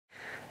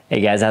Hey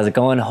guys, how's it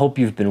going? Hope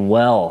you've been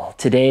well.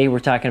 Today we're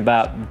talking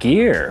about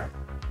gear.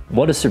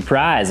 What a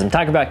surprise. I'm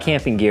talking about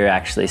camping gear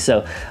actually.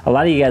 So a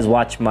lot of you guys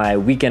watch my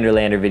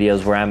Weekenderlander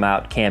videos where I'm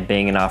out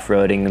camping and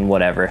off-roading and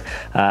whatever.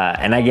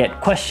 And I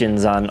get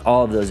questions on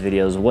all of those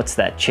videos. What's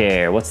that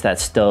chair? What's that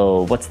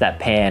stove? What's that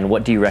pan?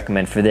 What do you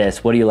recommend for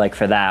this? What do you like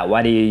for that?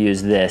 Why do you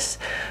use this?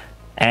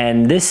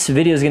 And this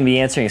video is gonna be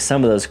answering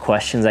some of those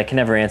questions. I can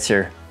never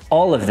answer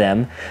all of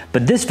them,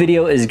 but this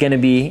video is gonna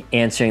be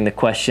answering the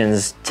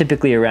questions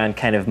typically around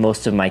kind of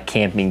most of my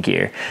camping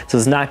gear. So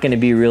it's not gonna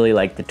be really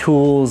like the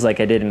tools like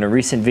I did in a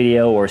recent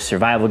video, or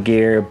survival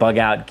gear, bug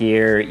out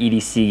gear,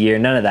 EDC gear,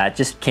 none of that,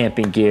 just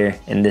camping gear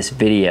in this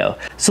video.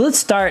 So let's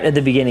start at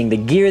the beginning, the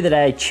gear that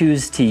I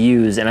choose to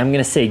use, and I'm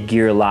gonna say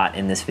gear a lot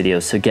in this video,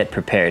 so get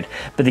prepared.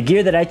 But the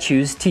gear that I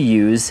choose to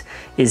use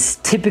is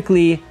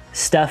typically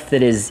stuff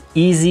that is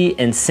easy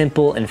and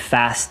simple and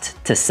fast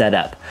to set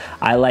up.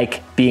 I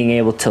like being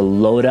able to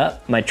load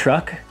up my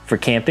truck for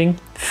camping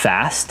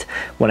fast.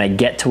 When I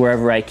get to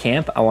wherever I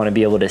camp, I want to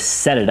be able to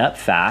set it up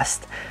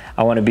fast.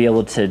 I want to be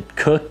able to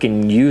cook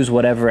and use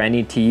whatever I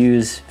need to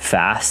use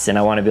fast, and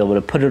I want to be able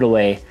to put it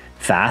away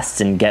fast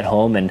and get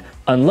home and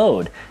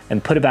unload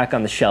and put it back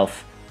on the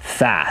shelf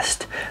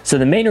fast. So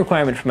the main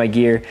requirement for my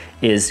gear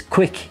is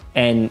quick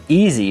and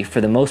easy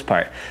for the most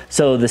part.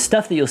 So the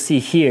stuff that you'll see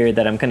here,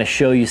 that I'm gonna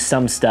show you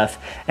some stuff,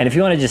 and if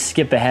you wanna just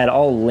skip ahead,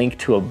 I'll link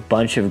to a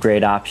bunch of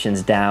great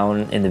options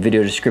down in the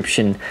video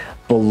description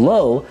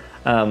below.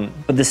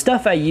 But the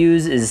stuff I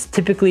use is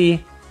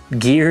typically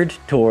geared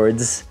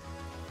towards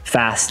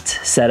fast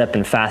setup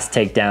and fast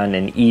takedown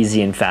and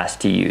easy and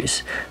fast to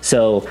use.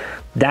 So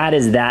that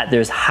is that.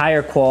 There's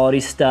higher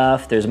quality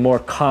stuff, there's more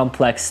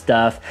complex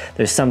stuff,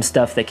 there's some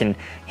stuff that can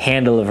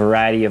handle a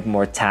variety of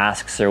more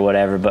tasks or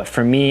whatever, but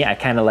for me, I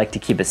kind of like to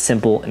keep it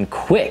simple and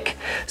quick.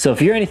 So if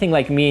you're anything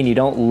like me and you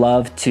don't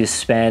love to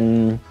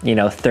spend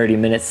 30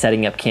 minutes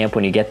setting up camp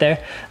when you get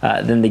there,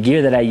 then the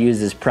gear that I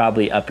use is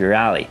probably up your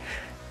alley.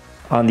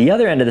 On the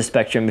other end of the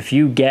spectrum, if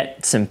you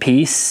get some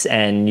peace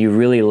and you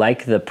really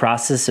like the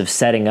process of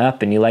setting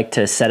up and you like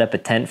to set up a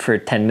tent for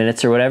 10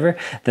 minutes or whatever,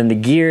 then the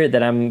gear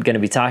that I'm gonna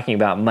be talking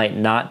about might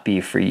not be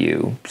for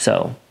you.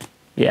 So,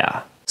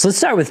 yeah. So let's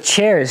start with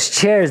chairs.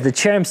 Chairs, the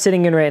chair I'm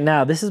sitting in right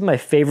now, this is my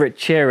favorite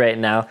chair right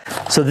now.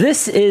 So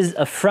this is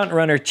a front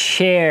runner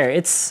chair.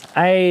 It's,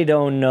 I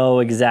don't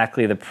know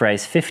exactly the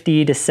price,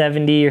 50 to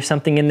 70 or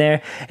something in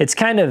there. It's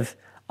kind of,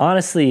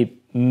 honestly,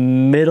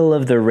 middle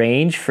of the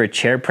range for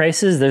chair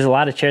prices. There's a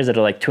lot of chairs that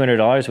are like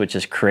 $200, which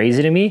is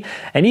crazy to me.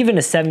 And even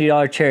a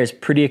 $70 chair is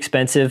pretty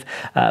expensive,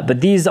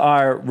 but these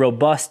are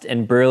robust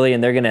and burly,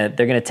 and they're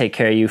gonna take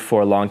care of you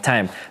for a long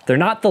time. They're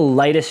not the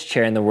lightest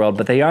chair in the world,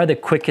 but they are the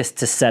quickest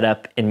to set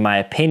up in my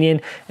opinion,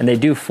 and they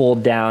do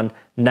fold down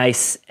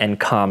nice and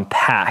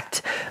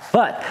compact.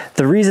 But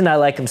the reason I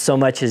like them so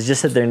much is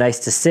just that they're nice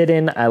to sit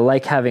in. I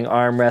like having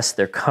armrests,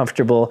 they're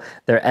comfortable,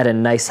 they're at a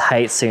nice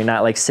height so you're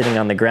not like sitting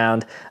on the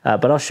ground.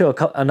 But I'll show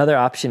another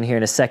option here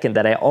in a second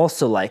that I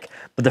also like.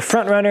 But the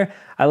front runner,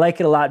 I like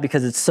it a lot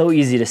because it's so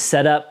easy to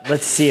set up.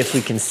 Let's see if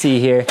we can see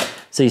here.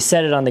 So you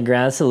set it on the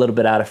ground, it's a little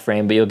bit out of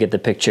frame, but you'll get the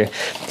picture.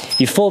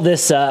 You fold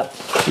this up,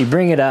 you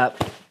bring it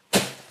up,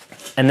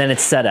 and then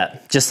it's set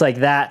up. Just like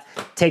that.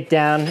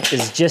 Takedown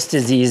is just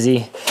as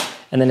easy,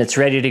 and then it's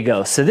ready to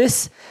go. So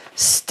this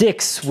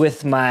sticks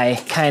with my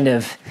kind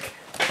of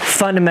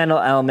fundamental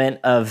element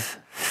of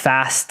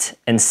fast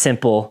and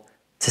simple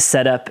to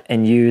set up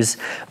and use,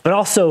 but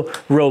also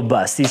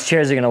robust. These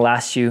chairs are gonna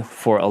last you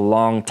for a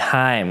long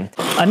time.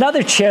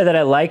 Another chair that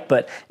I like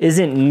but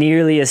isn't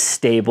nearly as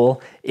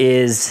stable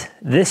is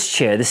this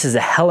chair. This is a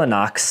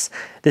Helinox.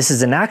 This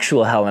is an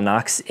actual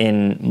Helinox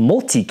in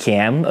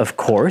multicam, of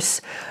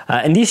course.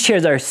 And these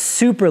chairs are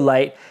super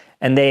light,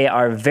 and they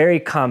are very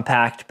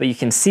compact, but you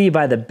can see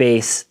by the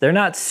base, they're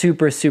not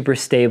super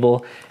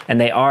stable,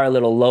 and they are a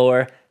little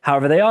lower.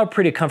 However, they are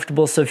pretty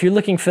comfortable, so if you're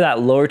looking for that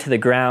lower to the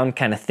ground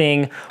kind of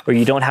thing, or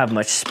you don't have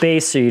much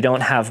space, or you don't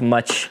have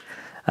much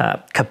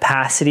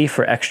capacity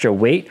for extra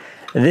weight,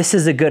 this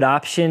is a good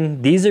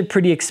option. These are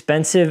pretty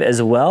expensive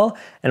as well,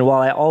 and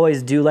while I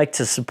always do like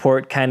to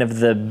support kind of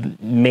the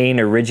main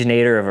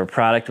originator of a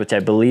product, which I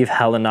believe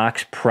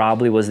Helinox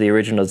probably was the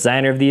original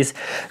designer of these,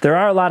 there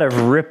are a lot of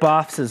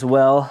rip-offs as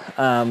well.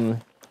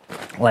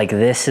 Like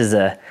this is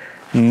a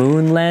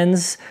Moon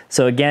lens.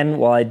 So again,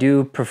 while I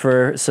do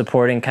prefer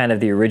supporting kind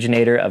of the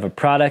originator of a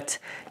product,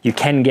 you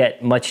can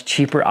get much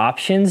cheaper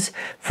options.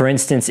 For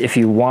instance, if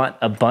you want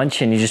a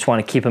bunch and you just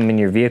want to keep them in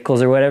your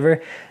vehicles or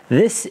whatever,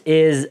 this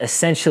is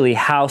essentially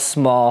how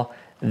small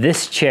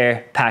this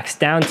chair packs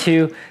down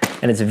to,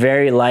 and it's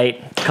very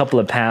light, a couple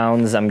of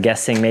pounds, I'm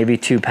guessing maybe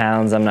 2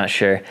 pounds, I'm not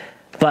sure,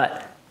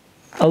 but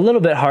a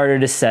little bit harder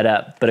to set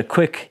up, but a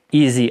quick,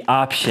 easy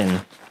option.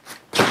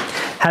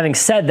 Having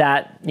said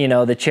that,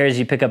 the chairs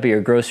you pick up at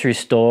your grocery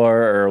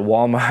store or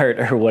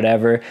Walmart or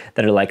whatever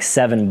that are like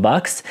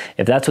 $7,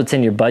 if that's what's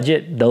in your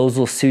budget, those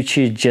will suit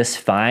you just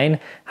fine.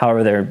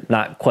 However, they're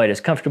not quite as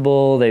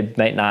comfortable. They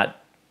might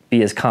not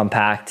be as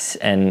compact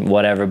and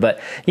whatever. But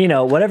you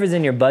know, whatever's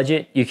in your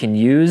budget, you can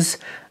use.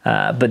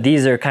 But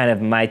these are kind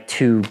of my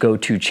two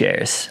go-to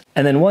chairs.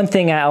 And then one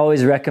thing I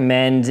always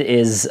recommend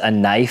is a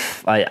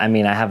knife. I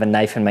mean, I have a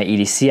knife in my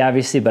EDC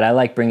obviously, but I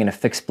like bringing a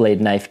fixed blade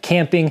knife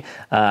camping.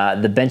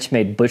 The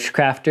Benchmade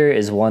Bushcrafter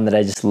is one that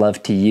I just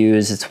love to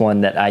use. It's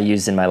one that I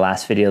used in my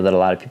last video that a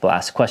lot of people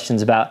ask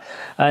questions about.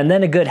 And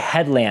then a good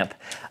headlamp.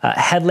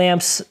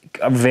 Headlamps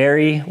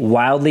vary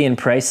wildly in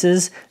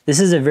prices. This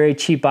is a very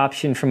cheap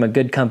option from a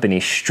good company,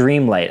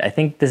 Streamlight. I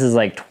think this is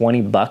like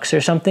 20 bucks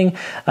or something.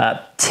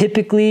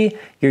 Typically,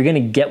 you're gonna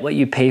get what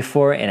you pay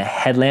for in a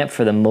headlamp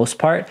for the most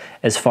part,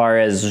 as far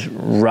as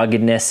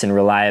ruggedness and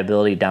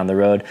reliability down the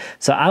road.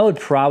 So I would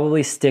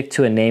probably stick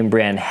to a name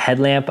brand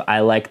headlamp.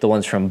 I like the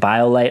ones from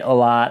BioLite a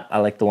lot. I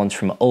like the ones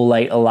from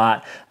Olight a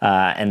lot.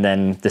 And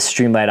then the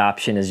Streamlight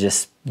option is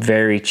just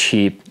very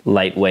cheap,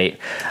 lightweight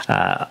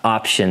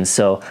option.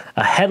 So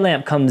a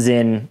headlamp comes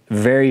in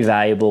very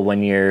valuable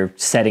when you're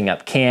setting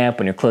up camp,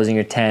 when you're closing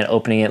your tent,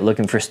 opening it,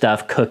 looking for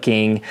stuff,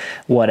 cooking,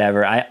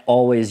 whatever. I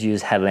always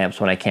use headlamps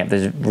when I camp.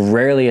 There's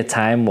rarely a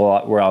time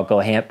where I'll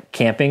go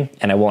camping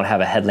and I won't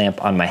have a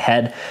headlamp on my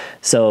head.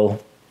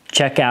 So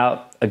check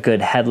out a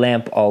good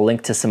headlamp. I'll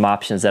link to some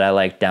options that I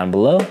like down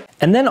below.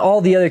 And then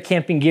all the other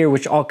camping gear,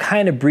 which I'll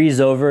kind of breeze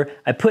over,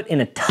 I put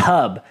in a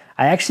tub.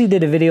 I actually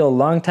did a video a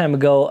long time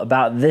ago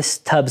about this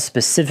tub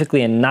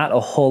specifically, and not a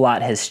whole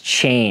lot has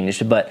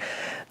changed, but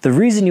the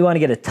reason you want to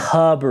get a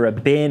tub or a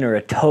bin or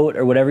a tote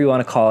or whatever you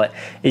want to call it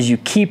is you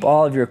keep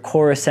all of your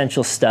core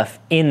essential stuff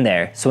in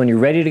there. So when you're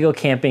ready to go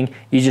camping,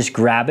 you just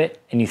grab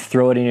it and you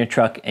throw it in your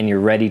truck and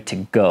you're ready to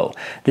go.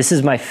 This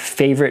is my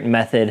favorite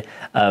method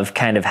of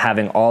kind of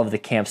having all of the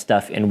camp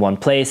stuff in one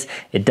place.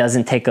 It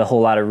doesn't take a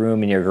whole lot of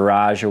room in your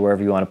garage or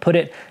wherever you want to put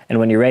it. And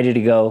when you're ready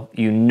to go,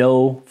 you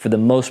know for the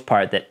most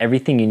part that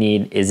everything you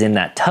need is in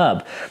that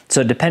tub.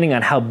 So depending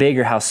on how big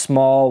or how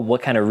small,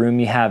 what kind of room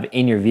you have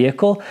in your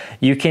vehicle,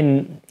 you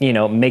can, you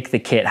know, make the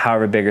kit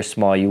however big or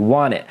small you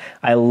want it.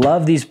 I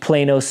love these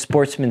Plano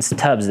Sportsman's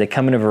tubs. They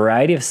come in a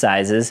variety of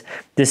sizes.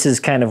 This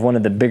is kind of one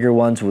of the bigger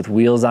ones with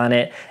wheels on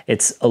it.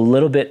 It's a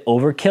little bit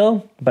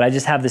overkill, but I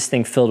just have this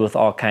thing filled with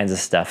all kinds of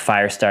stuff,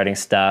 fire starting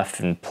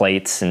stuff and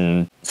plates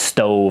and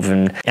stove,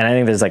 and I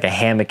think there's like a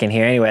hammock in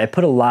here. Anyway, I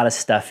put a lot of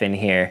stuff in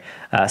here.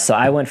 So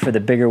I went for the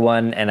bigger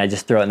one and I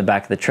just throw it in the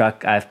back of the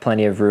truck. I have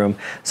plenty of room.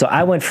 So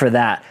I went for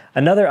that.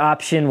 Another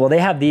option, well, they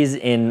have these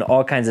in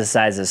all kinds of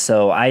sizes.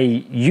 So I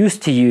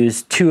used to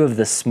use two of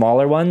the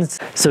smaller ones.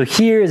 So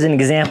here is an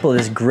example.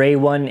 This gray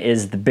one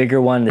is the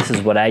bigger one. This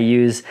is what I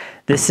use.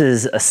 This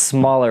is a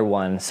smaller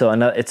one. So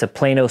it's a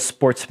Plano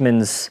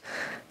Sportsman's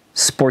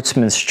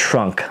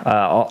trunk.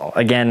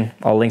 Again,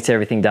 I'll link to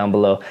everything down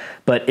below.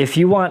 But if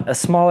you want a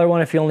smaller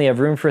one, if you only have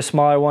room for a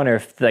smaller one, or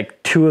if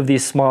like two of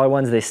these smaller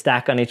ones, they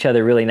stack on each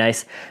other really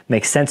nice,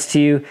 makes sense to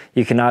you,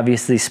 you can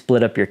obviously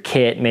split up your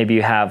kit. Maybe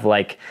you have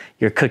like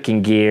your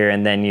cooking gear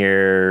and then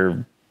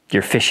your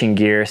fishing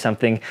gear or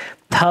something.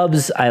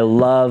 Tubs, I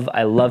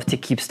love to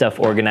keep stuff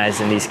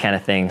organized in these kind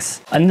of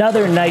things.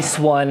 Another nice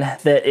one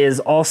that is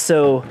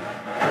also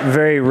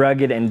very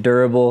rugged and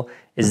durable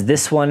is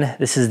this one.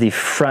 This is the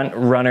Front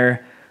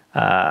Runner.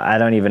 I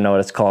don't even know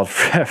what it's called.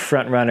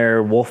 Front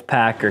Runner, Wolf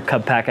Pack, or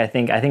Cub Pack, I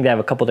think. I think they have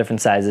a couple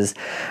different sizes,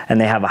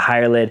 and they have a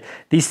higher lid.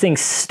 These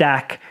things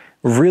stack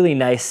really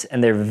nice,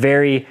 and they're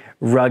very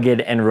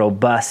rugged and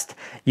robust.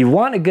 You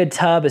want a good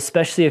tub,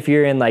 especially if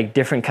you're in like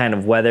different kind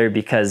of weather,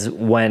 because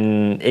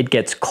when it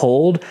gets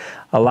cold,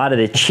 a lot of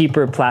the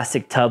cheaper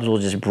plastic tubs will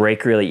just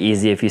break really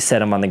easy if you set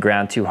them on the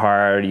ground too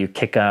hard, you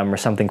kick them or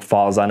something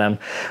falls on them.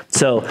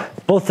 So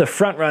both the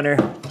Front Runner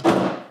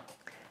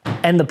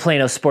and the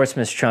Plano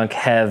Sportsman's trunk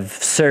have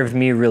served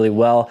me really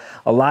well.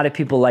 A lot of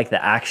people like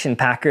the Action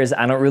Packers.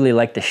 I don't really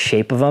like the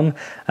shape of them.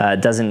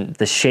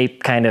 The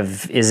shape kind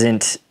of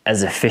isn't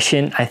as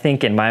efficient, I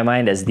think, in my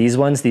mind, as these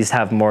ones. These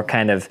have more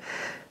kind of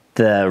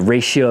the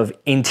ratio of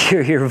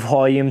interior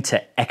volume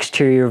to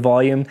exterior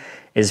volume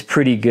is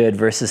pretty good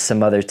versus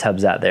some other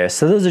tubs out there.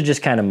 So those are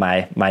just kind of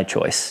my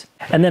choice.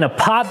 And then a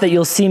pot that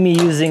you'll see me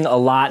using a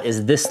lot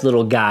is this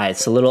little guy.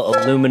 It's a little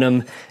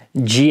aluminum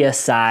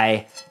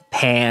GSI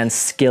pan,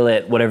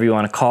 skillet, whatever you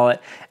want to call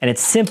it. And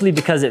it's simply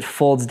because it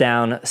folds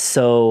down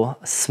so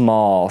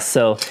small.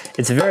 So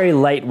it's very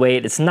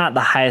lightweight. It's not the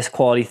highest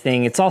quality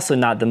thing. It's also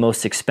not the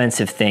most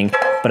expensive thing,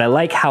 but I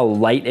like how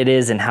light it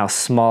is and how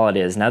small it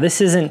is. Now, this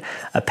isn't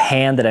a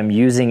pan that I'm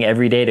using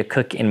every day to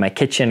cook in my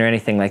kitchen or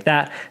anything like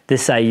that.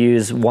 This I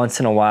use once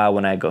in a while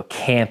when I go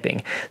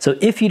camping. So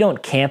if you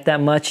don't camp that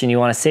much and you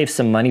want to save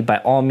some money, by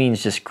all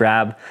means, just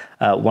grab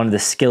one of the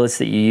skillets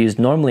that you use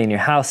normally in your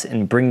house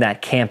and bring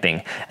that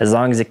camping, as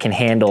long as it can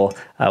handle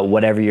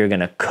whatever you're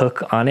gonna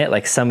cook on it.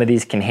 Like some of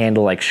these can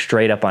handle like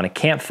straight up on a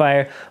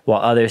campfire,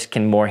 while others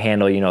can more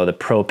handle, you know, the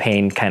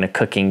propane kind of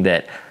cooking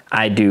that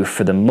I do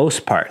for the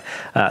most part.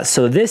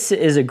 So this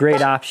is a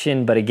great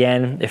option, but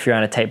again, if you're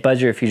on a tight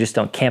budget, if you just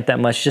don't camp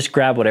that much, just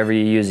grab whatever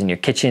you use in your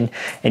kitchen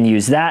and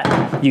use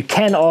that. You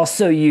can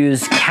also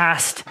use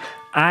cast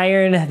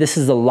iron, this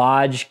is the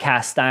Lodge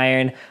cast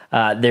iron.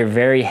 They're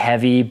very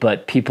heavy,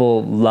 but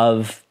people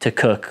love to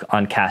cook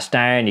on cast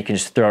iron. You can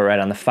just throw it right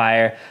on the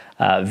fire.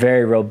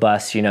 Very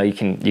robust, you know, you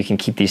can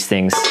keep these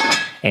things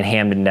and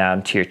hand them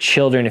down to your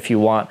children if you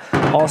want.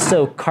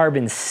 Also,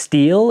 carbon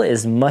steel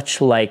is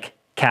much like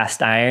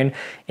cast iron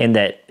in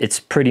that it's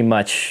pretty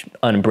much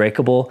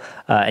unbreakable,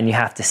 and you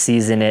have to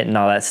season it and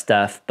all that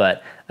stuff,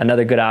 but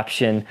another good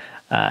option.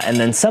 And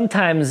then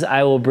sometimes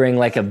I will bring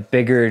like a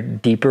bigger,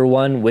 deeper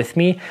one with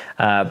me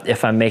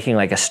if I'm making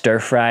like a stir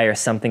fry or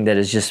something that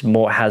is just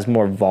has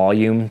more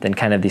volume than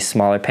kind of these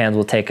smaller pans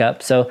will take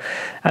up. So,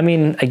 I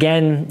mean,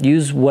 again,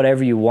 use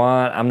whatever you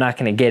want. I'm not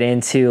gonna get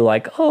into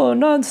like, oh,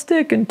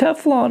 non-stick and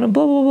Teflon and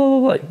blah, blah, blah,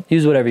 blah, blah.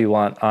 Use whatever you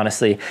want,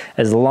 honestly,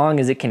 as long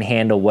as it can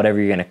handle whatever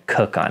you're gonna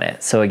cook on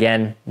it. So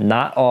again,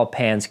 not all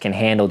pans can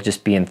handle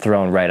just being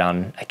thrown right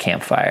on a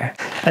campfire.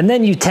 And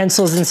then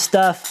utensils and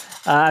stuff.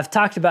 I've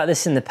talked about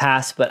this in the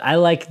past, but I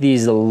like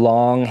these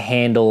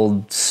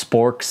long-handled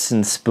sporks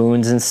and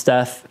spoons and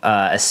stuff,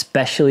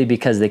 especially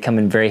because they come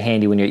in very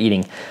handy when you're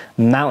eating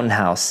Mountain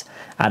House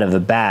out of a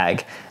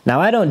bag.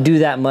 Now, I don't do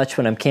that much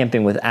when I'm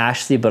camping with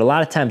Ashley, but a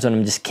lot of times when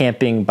I'm just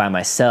camping by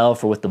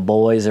myself or with the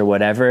boys or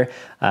whatever,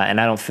 and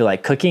I don't feel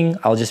like cooking,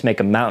 I'll just make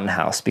a Mountain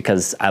House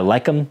because I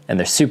like them and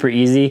they're super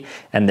easy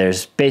and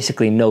there's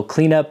basically no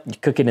cleanup. You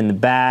cook it in the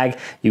bag,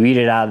 you eat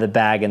it out of the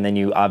bag, and then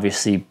you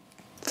obviously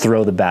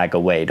throw the bag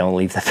away. Don't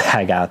leave the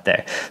bag out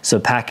there. So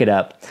pack it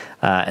up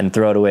and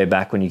throw it away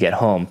back when you get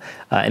home.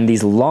 And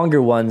these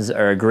longer ones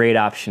are a great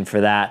option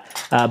for that.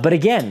 But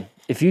again,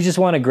 if you just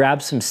want to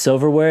grab some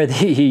silverware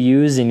that you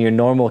use in your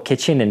normal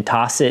kitchen and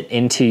toss it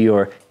into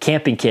your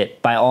camping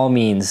kit, by all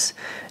means,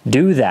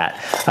 do that.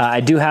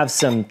 I do have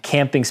some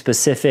camping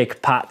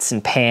specific pots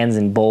and pans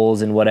and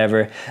bowls and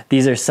whatever.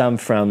 These are some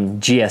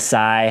from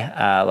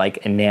GSI,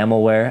 like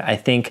enamelware, I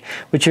think,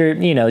 which are,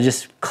 you know,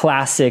 just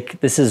classic.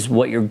 This is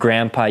what your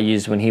grandpa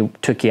used when he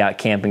took you out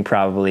camping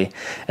probably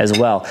as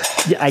well.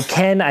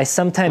 I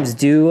sometimes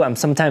do, I'm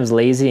sometimes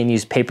lazy and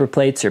use paper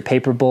plates or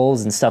paper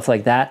bowls and stuff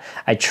like that.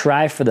 I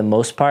try for the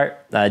most part,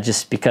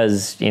 just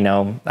because, you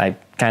know, I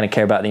kind of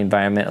care about the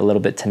environment a little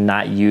bit to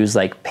not use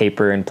like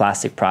paper and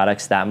plastic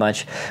products that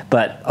much.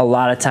 But a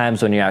lot of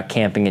times when you're out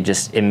camping,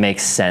 it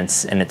makes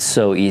sense and it's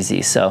so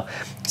easy. So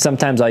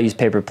sometimes I'll use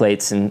paper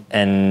plates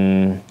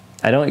and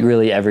I don't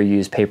really ever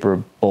use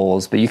paper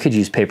bowls, but you could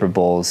use paper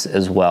bowls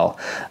as well.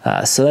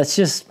 So that's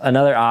just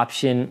another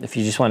option if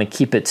you just want to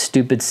keep it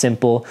stupid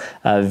simple,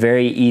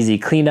 very easy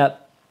cleanup.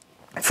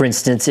 For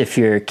instance, if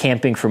you're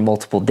camping for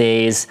multiple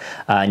days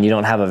and you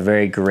don't have a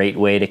very great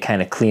way to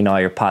kind of clean all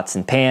your pots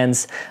and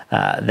pans,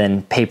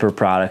 then paper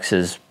products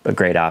is a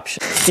great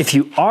option. If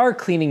you are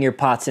cleaning your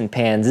pots and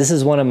pans, this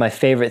is one of my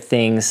favorite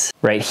things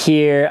right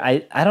here.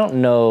 I don't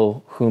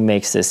know who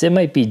makes this. It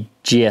might be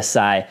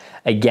GSI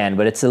again,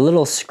 but it's a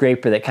little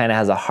scraper that kind of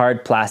has a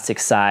hard plastic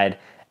side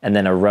and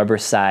then a rubber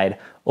side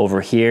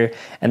over here,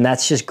 and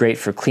that's just great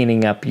for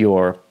cleaning up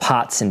your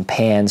pots and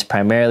pans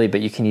primarily,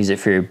 but you can use it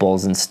for your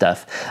bowls and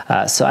stuff.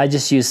 So I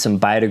just use some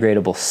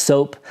biodegradable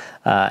soap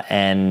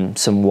and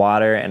some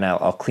water, and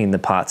I'll clean the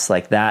pots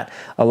like that.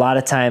 A lot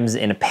of times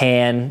in a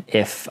pan,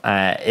 if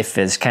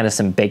there's kind of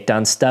some baked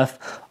on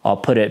stuff, I'll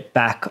put it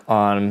back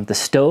on the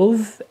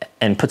stove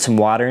and put some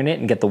water in it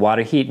and get the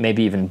water heat,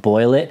 maybe even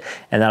boil it,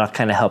 and that'll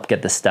kind of help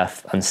get the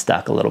stuff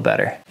unstuck a little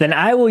better. Then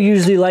I will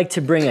usually like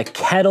to bring a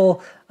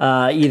kettle,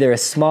 either a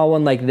small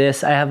one like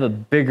this. I have a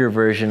bigger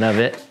version of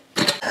it,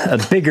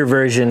 a bigger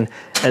version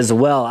as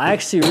well. I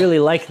actually really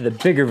like the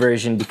bigger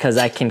version because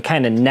I can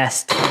kind of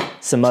nest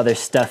some other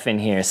stuff in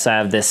here. So I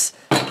have this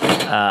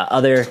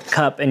other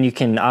cup, and you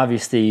can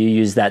obviously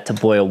use that to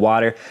boil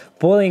water.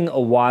 Boiling a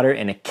water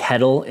in a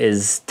kettle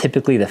is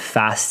typically the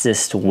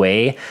fastest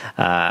way,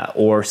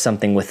 or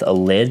something with a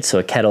lid. So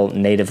a kettle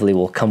natively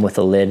will come with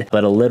a lid,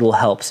 but a lid will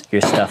help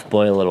your stuff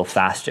boil a little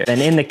faster.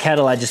 And in the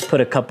kettle, I just put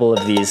a couple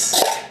of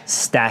these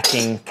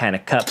stacking kind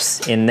of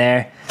cups in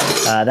there.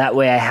 That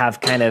way I have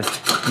kind of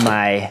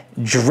my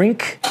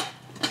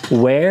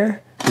drinkware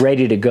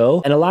ready to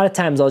go. And a lot of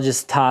times I'll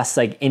just toss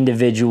like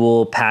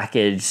individual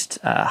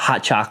packaged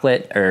hot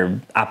chocolate or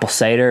apple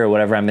cider or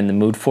whatever I'm in the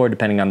mood for,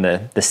 depending on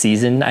the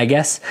season, I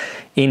guess,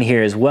 in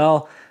here as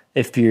well.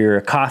 If you're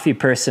a coffee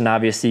person,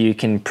 obviously you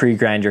can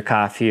pre-grind your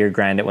coffee or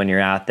grind it when you're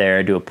out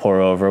there, do a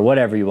pour over,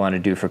 whatever you want to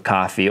do for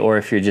coffee. Or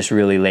if you're just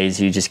really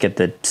lazy, you just get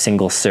the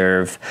single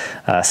serve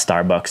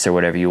Starbucks or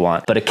whatever you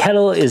want. But a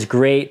kettle is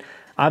great.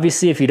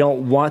 Obviously, if you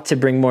don't want to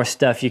bring more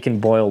stuff, you can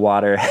boil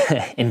water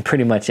in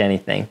pretty much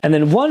anything. And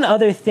then one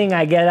other thing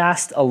I get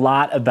asked a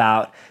lot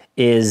about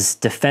is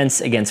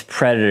defense against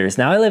predators.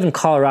 Now I live in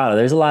Colorado.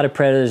 There's a lot of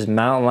predators,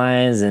 mountain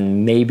lions,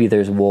 and maybe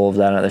there's wolves.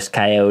 I don't know, there's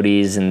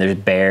coyotes and there's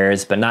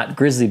bears, but not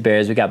grizzly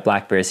bears. We got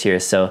black bears here.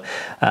 So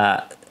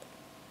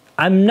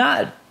I'm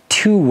not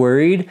too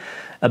worried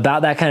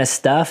about that kind of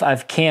stuff.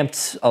 I've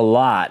camped a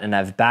lot and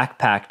I've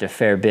backpacked a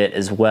fair bit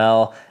as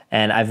well.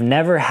 And I've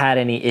never had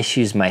any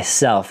issues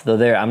myself,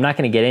 though I'm not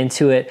gonna get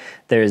into it.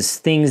 There's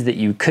things that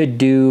you could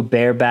do,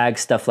 bear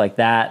bags, stuff like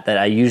that, that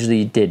I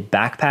usually did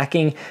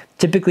backpacking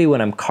Typically when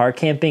I'm car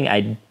camping,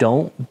 I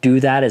don't do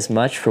that as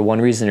much for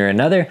one reason or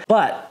another,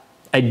 but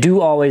I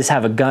do always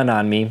have a gun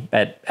on me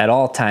at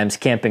all times,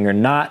 camping or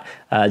not,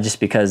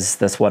 just because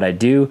that's what I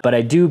do. But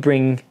I do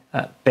bring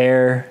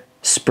bear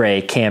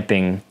spray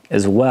camping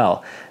as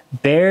well.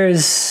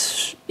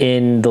 Bears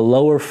in the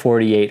lower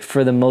 48,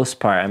 for the most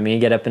part, I mean, you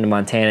get up into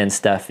Montana and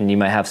stuff and you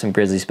might have some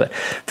grizzlies, but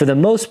for the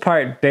most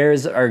part,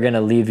 bears are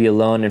gonna leave you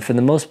alone. And for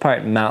the most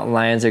part, mountain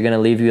lions are gonna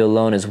leave you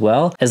alone as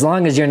well, as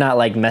long as you're not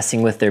like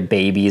messing with their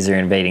babies or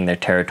invading their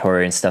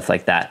territory and stuff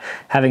like that.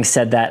 Having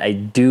said that, I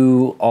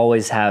do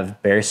always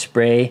have bear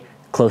spray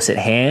close at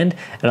hand,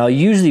 and I'll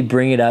usually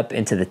bring it up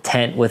into the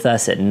tent with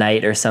us at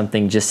night or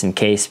something, just in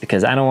case,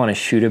 because I don't want to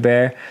shoot a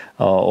bear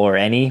or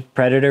any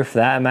predator for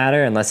that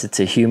matter, unless it's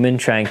a human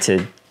trying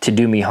to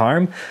do me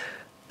harm.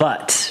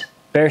 But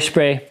bear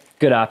spray,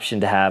 good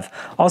option to have.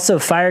 Also,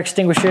 fire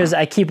extinguishers.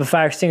 I keep a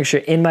fire extinguisher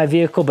in my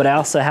vehicle, but I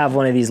also have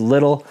one of these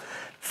little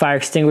fire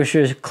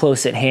extinguishers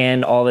close at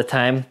hand all the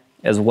time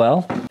as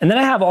well. And then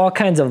I have all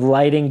kinds of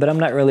lighting, but I'm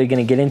not really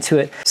gonna get into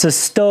it. So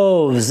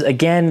stoves,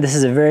 again, this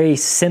is a very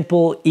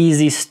simple,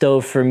 easy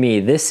stove for me.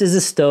 This is a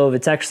stove,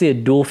 it's actually a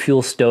dual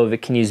fuel stove.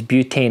 It can use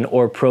butane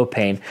or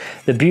propane.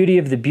 The beauty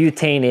of the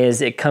butane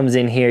is it comes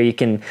in here.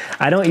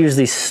 I don't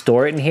usually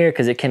store it in here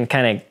because it can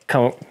kind of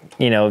come,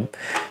 you know,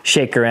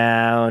 shake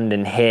around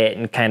and hit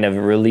and kind of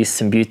release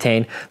some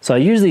butane. So I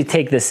usually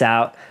take this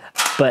out,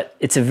 but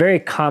it's a very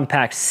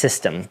compact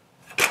system.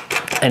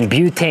 And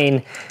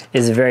butane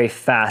is very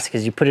fast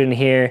because you put it in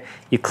here,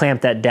 you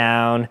clamp that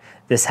down.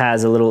 This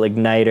has a little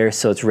igniter,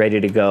 so it's ready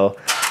to go.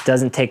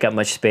 Doesn't take up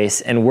much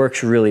space and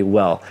works really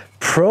well.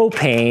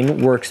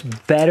 Propane works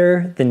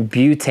better than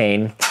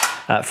butane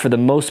for the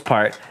most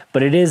part,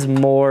 but it is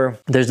more,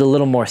 there's a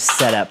little more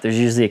setup. There's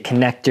usually a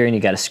connector and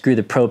you gotta screw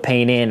the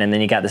propane in, and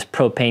then you got this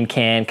propane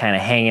can kind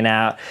of hanging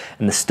out,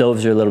 and the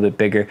stoves are a little bit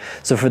bigger.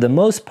 So for the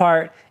most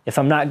part, if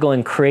I'm not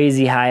going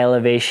crazy high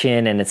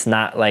elevation and it's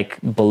not like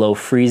below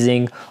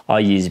freezing,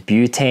 I'll use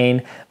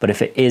butane. But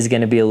if it is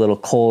gonna be a little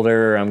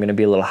colder or I'm gonna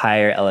be a little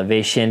higher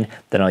elevation,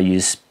 then I'll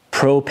use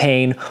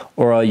propane,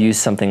 or I'll use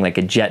something like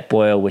a jet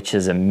boil, which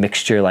is a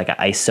mixture like an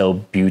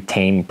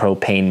isobutane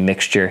propane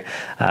mixture.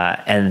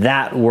 And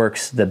that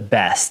works the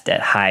best at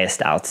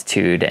highest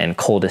altitude and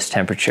coldest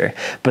temperature.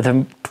 But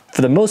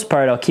for the most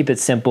part, I'll keep it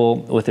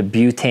simple with a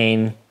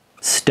butane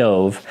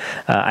stove.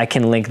 I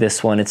can link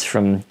this one, it's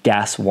from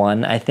Gas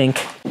One, I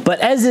think. But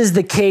as is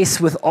the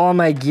case with all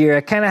my gear, I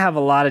kind of have a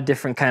lot of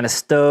different kind of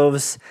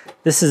stoves.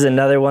 This is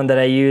another one that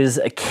I use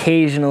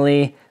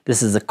occasionally.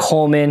 This is a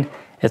Coleman.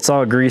 It's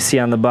all greasy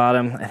on the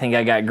bottom. I think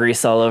I got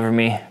grease all over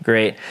me,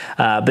 great.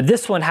 But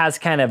this one has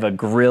kind of a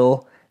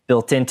grill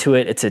built into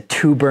it. It's a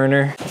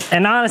 2-burner.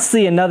 And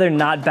honestly, another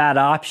not bad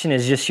option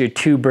is just your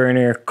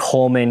 2-burner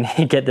Coleman.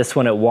 You get this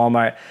one at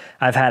Walmart.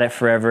 I've had it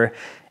forever.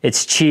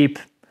 It's cheap,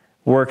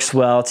 works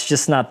well. It's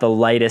just not the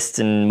lightest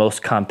and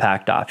most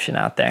compact option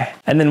out there.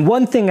 And then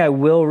one thing I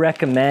will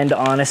recommend,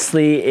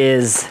 honestly,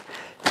 is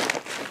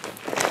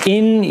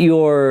in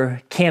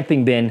your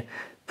camping bin,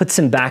 put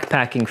some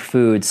backpacking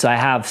food. So I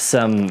have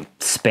some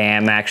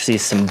Spam, actually,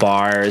 some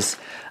bars,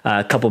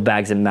 a couple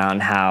bags of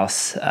Mountain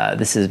House.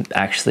 This is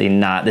actually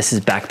not, this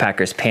is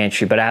Backpacker's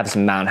Pantry, but I have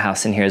some Mountain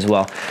House in here as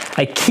well.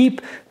 I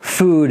keep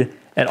food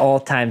at all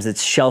times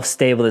that's shelf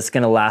stable, that's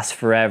gonna last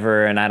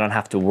forever, and I don't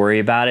have to worry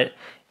about it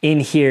in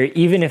here,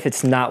 even if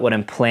it's not what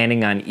I'm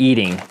planning on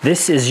eating.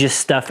 This is just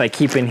stuff I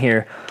keep in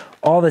here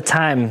all the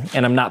time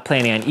and I'm not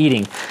planning on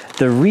eating.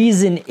 The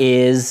reason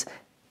is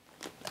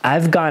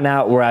I've gone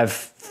out where I've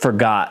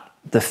forgot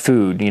the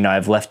food, you know,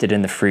 I've left it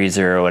in the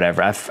freezer or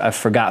whatever. I've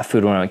forgot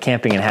food when I went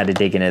camping and had to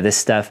dig into this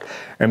stuff.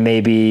 Or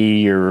maybe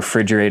your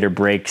refrigerator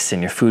breaks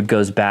and your food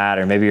goes bad,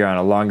 or maybe you're on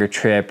a longer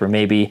trip, or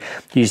maybe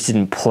you just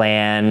didn't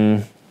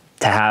plan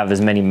to have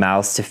as many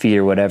mouths to feed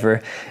or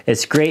whatever.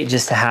 It's great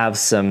just to have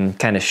some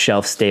kind of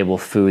shelf-stable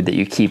food that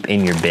you keep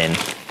in your bin.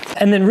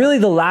 And then really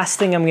the last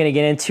thing I'm gonna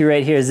get into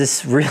right here is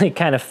this really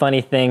kind of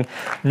funny thing.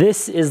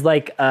 This is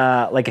like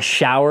a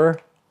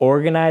shower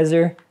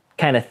organizer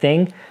kind of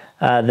thing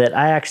that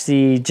I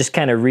actually just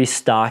kind of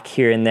restock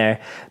here and there.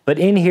 But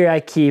in here I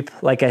keep,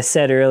 like I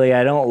said earlier,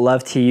 I don't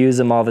love to use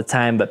them all the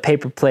time, but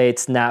paper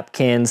plates,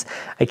 napkins,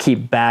 I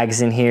keep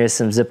bags in here,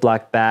 some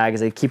Ziploc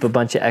bags. I keep a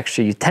bunch of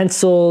extra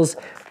utensils,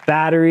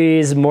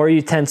 batteries, more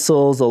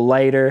utensils, a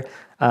lighter.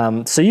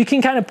 So you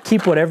can kind of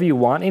keep whatever you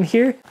want in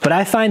here. But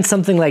I find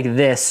something like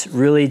this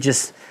really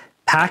just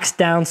packs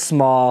down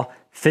small,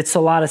 fits a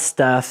lot of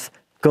stuff,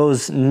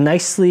 goes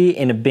nicely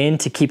in a bin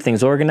to keep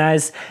things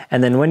organized.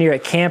 And then when you're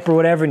at camp or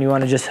whatever and you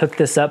want to just hook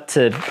this up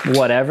to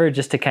whatever,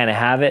 just to kind of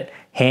have it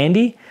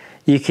handy,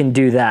 you can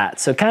do that.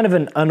 So kind of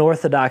an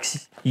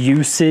unorthodox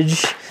use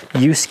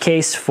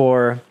case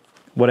for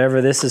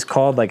whatever this is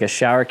called, like a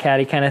shower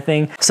caddy kind of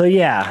thing. So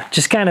yeah,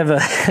 just kind of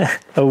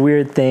a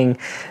weird thing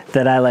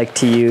that I like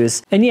to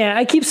use. And yeah,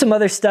 I keep some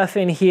other stuff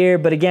in here,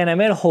 but again, I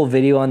made a whole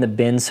video on the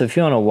bins, so if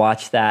you wanna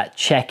watch that,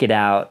 check it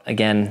out.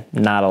 Again,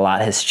 not a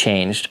lot has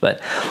changed,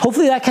 but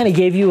hopefully that kind of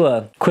gave you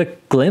a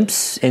quick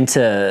glimpse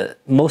into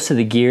most of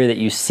the gear that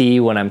you see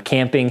when I'm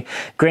camping.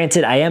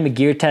 Granted, I am a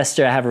gear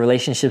tester. I have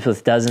relationships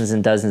with dozens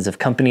and dozens of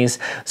companies,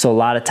 so a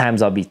lot of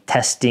times I'll be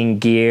testing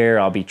gear,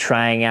 I'll be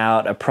trying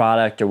out a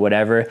product or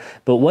whatever,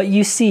 but what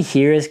you see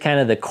here is kind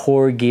of the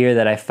core gear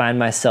that I find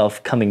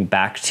myself coming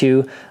back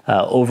to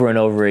over and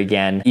over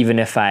again. Even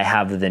if I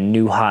have the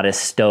new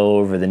hottest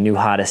stove or the new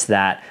hottest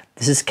that,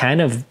 this is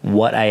kind of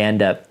what I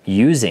end up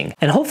using.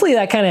 And hopefully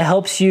that kind of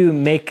helps you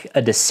make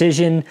a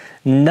decision.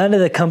 None of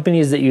the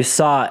companies that you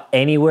saw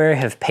anywhere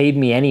have paid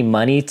me any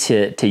money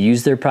to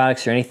use their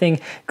products or anything.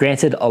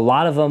 Granted, a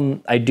lot of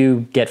them I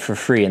do get for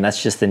free, and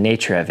that's just the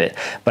nature of it.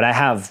 But I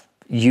have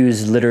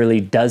used literally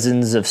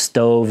dozens of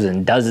stoves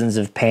and dozens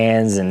of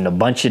pans and a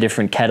bunch of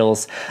different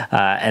kettles,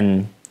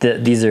 and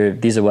these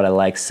are what I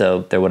like,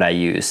 so they're what I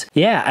use.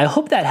 Yeah, I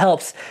hope that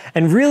helps.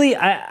 And really,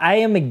 I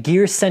am a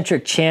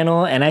gear-centric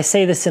channel, and I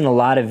say this in a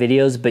lot of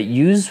videos, but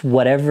use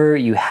whatever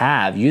you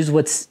have. Use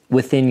what's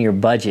within your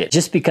budget.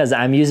 Just because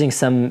I'm using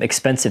some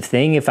expensive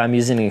thing, if I'm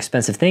using an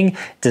expensive thing,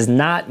 does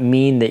not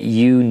mean that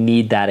you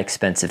need that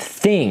expensive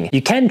thing.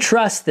 You can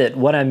trust that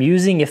what I'm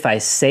using, if I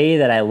say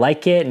that I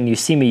like it and you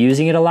see me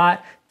using it a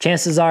lot,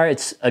 chances are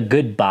it's a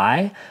good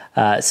buy.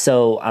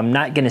 So I'm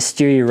not gonna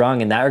steer you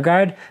wrong in that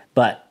regard,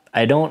 but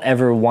I don't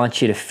ever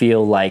want you to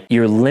feel like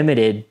you're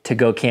limited to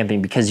go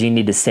camping because you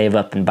need to save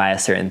up and buy a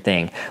certain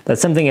thing. That's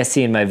something I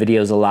see in my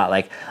videos a lot,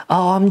 like,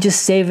 oh, I'm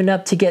just saving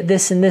up to get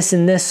this and this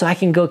and this so I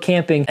can go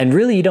camping. And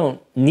really you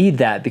don't need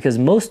that, because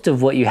most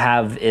of what you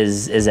have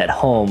is at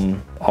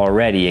home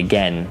already.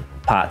 Again,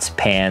 pots,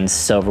 pans,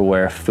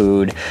 silverware,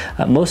 food.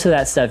 Most of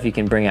that stuff you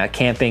can bring out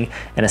camping.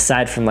 And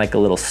aside from like a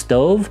little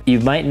stove, you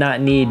might not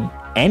need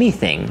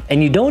anything.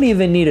 And you don't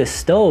even need a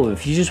stove.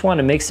 If you just want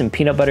to make some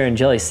peanut butter and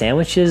jelly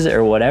sandwiches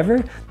or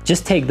whatever,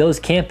 just take those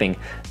camping.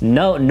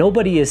 No,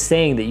 nobody is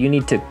saying that you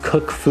need to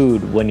cook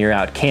food when you're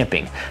out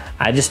camping.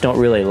 I just don't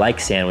really like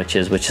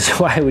sandwiches, which is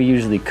why we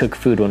usually cook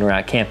food when we're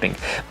out camping.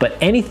 But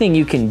anything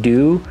you can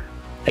do,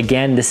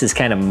 again, this is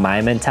kind of my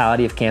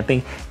mentality of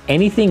camping,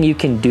 anything you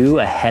can do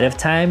ahead of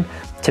time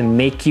to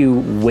make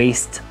you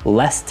waste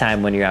less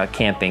time when you're out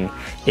camping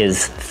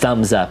is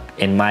thumbs up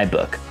in my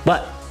book.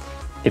 But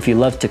if you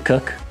love to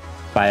cook,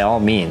 by all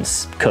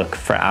means, cook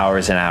for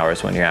hours and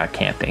hours when you're out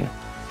camping.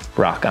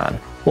 Rock on.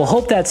 Well,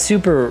 hope that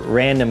super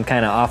random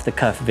kind of off the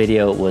cuff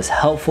video was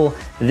helpful.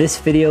 This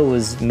video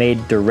was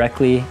made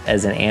directly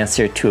as an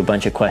answer to a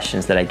bunch of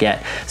questions that I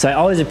get. So I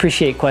always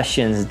appreciate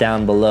questions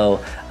down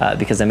below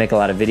because I make a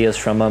lot of videos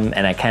from them,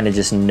 and I kind of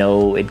just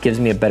know it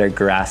gives me a better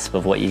grasp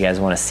of what you guys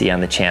want to see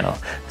on the channel.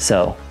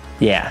 So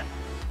yeah,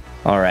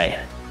 all right.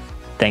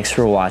 Thanks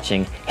for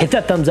watching. Hit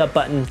that thumbs up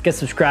button, get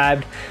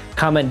subscribed,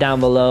 comment down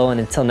below,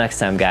 and until next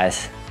time,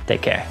 guys,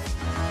 take care.